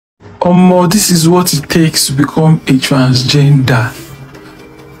This is what it takes to become a transgender.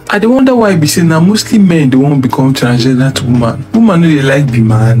 I dey wonder why be say now mostly men they won't become transgender to woman. Woman no dey like be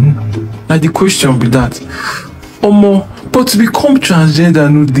man. Like the question be that. But to become transgender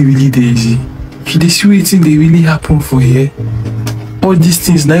no dey really dey easy. You dey see wetin dey really happen for here. All these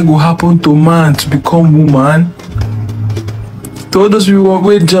things now go happen to man to become woman. To all those people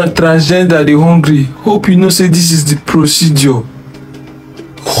who transgender they hungry. Hope you know say this is the procedure.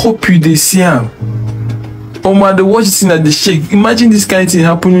 Hope you they see am. They watch this thing at the shake. Imagine this kind of thing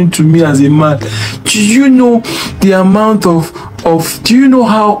happening to me as a man. Do you know the amount of do you know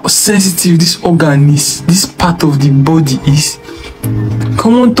how sensitive this organ is? This part of the body is?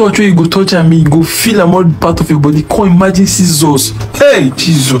 Come on, touch where you go touch at me, you go feel I'm all part of your body. Come imagine scissors. Hey,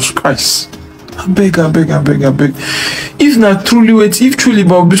 Jesus Christ. I beg. If not truly wait, if truly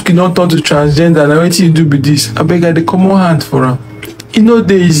Bobrisky don't turn to transgender, now what you do with this? I beg the common hand for him. You know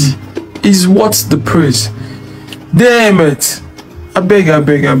easy. Is what's the praise? Damn it. I beg.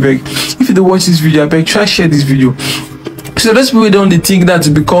 If you don't watch this video, I beg try share this video. So those people don't think that to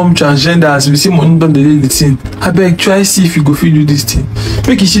become transgender as we see money don't delay the thing. I beg try see if you go feel do this thing.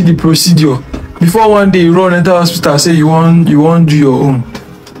 Make you see the procedure. Before one day you run enter hospital say you want do your own.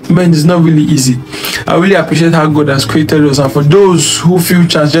 Man, it's not really easy. I really appreciate how God has created us, and for those who feel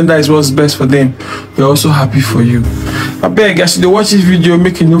transgender is what's best for them, we're also happy for you. I beg as you watch this video,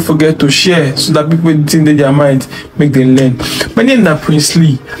 make you don't forget to share so that people think in their mind, make them learn. My name is Prince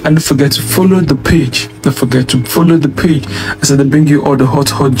Lee, and don't forget to follow the page. Don't forget to follow the page as I bring you all the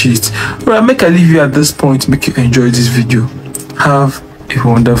hot gist. Alright, make I leave you at this point. Make you enjoy this video. Have a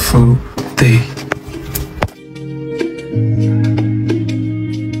wonderful day.